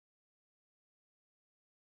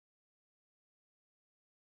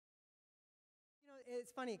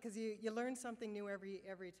It's funny because you learn something new every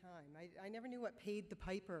time. I never knew what paid the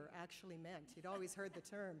piper actually meant. You'd always heard the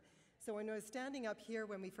term. So when I was standing up here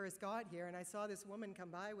when we first got here and I saw this woman come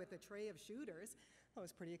by with a tray of shooters, I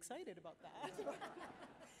was pretty excited about that.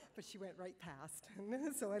 But she went right past.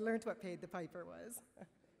 So I learned what paid the piper was.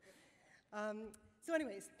 So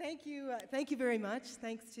anyways, thank you very much.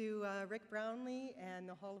 Thanks to Rick Brownlee and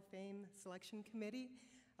the Hall of Fame Selection Committee.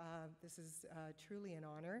 This is truly an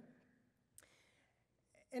honor.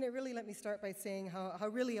 And let me start by saying how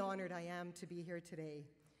really honored I am to be here today.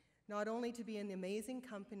 Not only to be in the amazing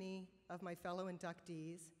company of my fellow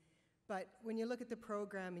inductees, but when you look at the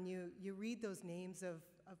program and you read those names of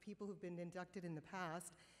people who've been inducted in the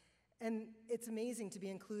past, and it's amazing to be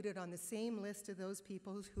included on the same list of those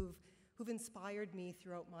people who've inspired me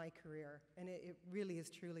throughout my career, and it really is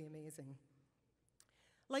truly amazing.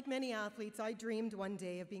 Like many athletes, I dreamed one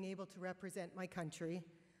day of being able to represent my country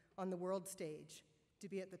on the world stage, to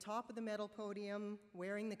be at the top of the medal podium,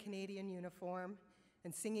 wearing the Canadian uniform,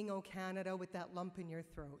 and singing "O Canada" with that lump in your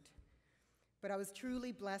throat. But I was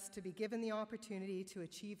truly blessed to be given the opportunity to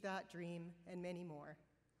achieve that dream and many more.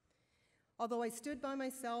 Although I stood by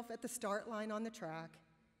myself at the start line on the track,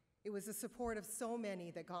 it was the support of so many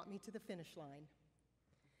that got me to the finish line.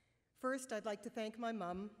 First, I'd like to thank my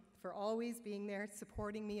mom for always being there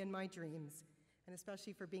supporting me in my dreams, and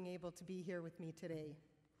especially for being able to be here with me today.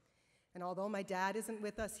 And although my dad isn't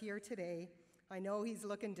with us here today, I know he's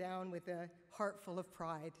looking down with a heart full of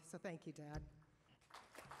pride, so thank you, Dad.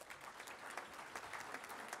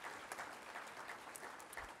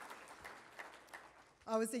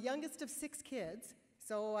 I was the youngest of 6 kids,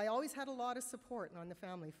 so I always had a lot of support on the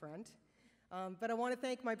family front. But I want to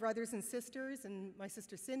thank my brothers and sisters, and my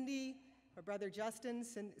sister Cindy, my brother Justin,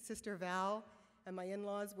 sister Val, and my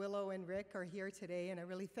in-laws Willow and Rick are here today, and I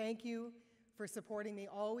really thank you for supporting me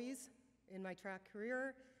always in my track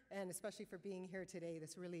career, and especially for being here today.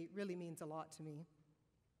 This really, really means a lot to me.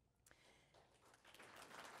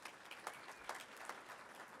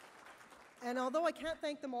 And although I can't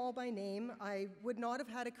thank them all by name, I would not have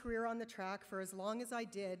had a career on the track for as long as I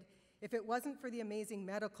did if it wasn't for the amazing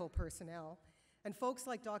medical personnel and folks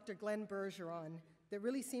like Dr. Glenn Bergeron that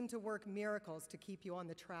really seem to work miracles to keep you on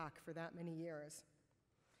the track for that many years.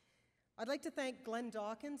 I'd like to thank Glenn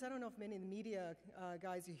Dawkins. I don't know if many of the media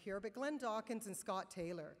guys are here, but Glenn Dawkins and Scott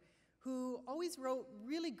Taylor, who always wrote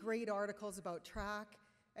really great articles about track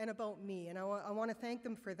and about me, and I want to thank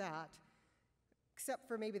them for that, except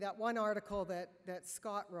for maybe that one article that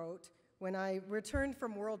Scott wrote when I returned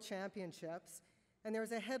from World Championships, and there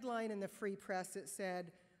was a headline in the Free Press that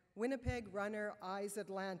said, "Winnipeg runner eyes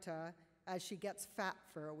Atlanta as she gets fat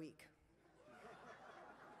for a week."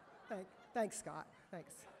 Thanks, Scott.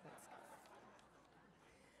 Thanks.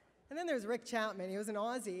 And then there's Rick Chapman. He was an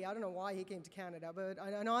Aussie. I don't know why he came to Canada, but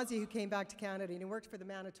an Aussie who came back to Canada, and he worked for the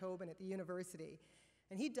Manitoban at the university.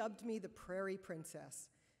 And he dubbed me the Prairie Princess.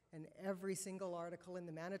 And every single article in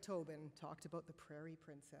the Manitoban talked about the Prairie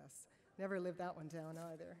Princess. Never lived that one down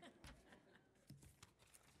either.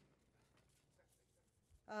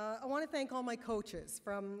 I want to thank all my coaches,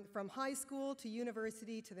 from high school to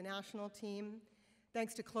university to the national team.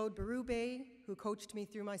 Thanks to Claude Berube, who coached me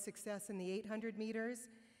through my success in the 800 meters,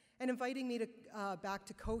 and inviting me back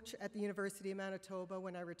to coach at the University of Manitoba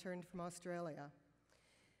when I returned from Australia.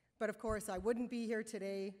 But of course, I wouldn't be here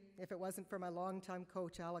today if it wasn't for my longtime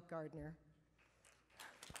coach, Alec Gardner.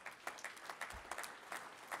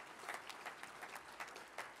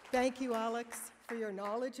 Thank you, Alex, for your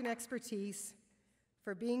knowledge and expertise,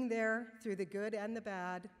 for being there through the good and the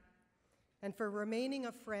bad, and for remaining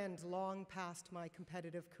a friend long past my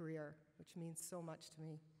competitive career, which means so much to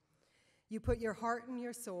me. You put your heart and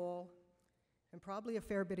your soul, and probably a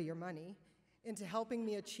fair bit of your money, into helping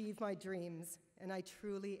me achieve my dreams, and I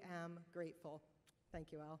truly am grateful.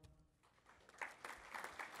 Thank you, Al.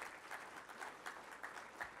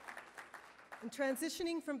 And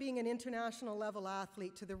transitioning from being an international level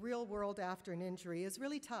athlete to the real world after an injury is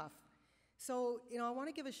really tough. So, I want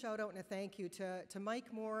to give a shout out and a thank you to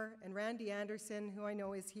Mike Moore and Randy Anderson, who I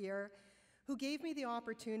know is here, who gave me the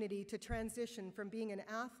opportunity to transition from being an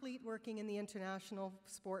athlete working in the international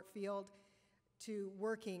sport field to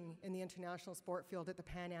working in the international sport field at the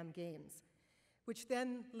Pan Am Games, which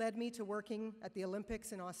then led me to working at the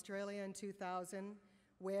Olympics in Australia in 2000,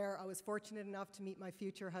 where I was fortunate enough to meet my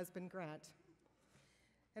future husband, Grant.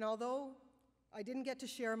 And although I didn't get to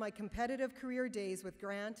share my competitive career days with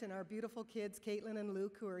Grant and our beautiful kids, Caitlin and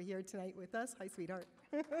Luke, who are here tonight with us. Hi, sweetheart.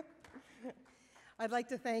 I'd like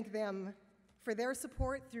to thank them for their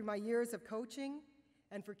support through my years of coaching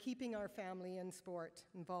and for keeping our family in sport,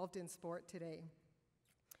 involved in sport today.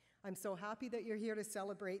 I'm so happy that you're here to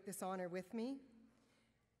celebrate this honor with me.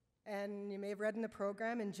 And you may have read in the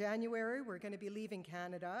program, in January, we're going to be leaving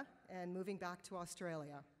Canada and moving back to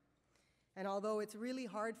Australia. And although it's really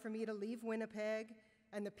hard for me to leave Winnipeg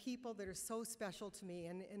and the people that are so special to me,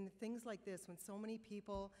 and things like this, when so many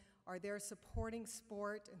people are there supporting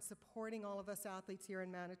sport and supporting all of us athletes here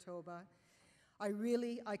in Manitoba,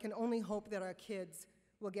 I can only hope that our kids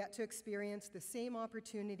will get to experience the same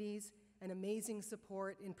opportunities and amazing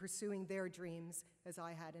support in pursuing their dreams as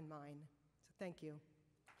I had in mine. So thank you.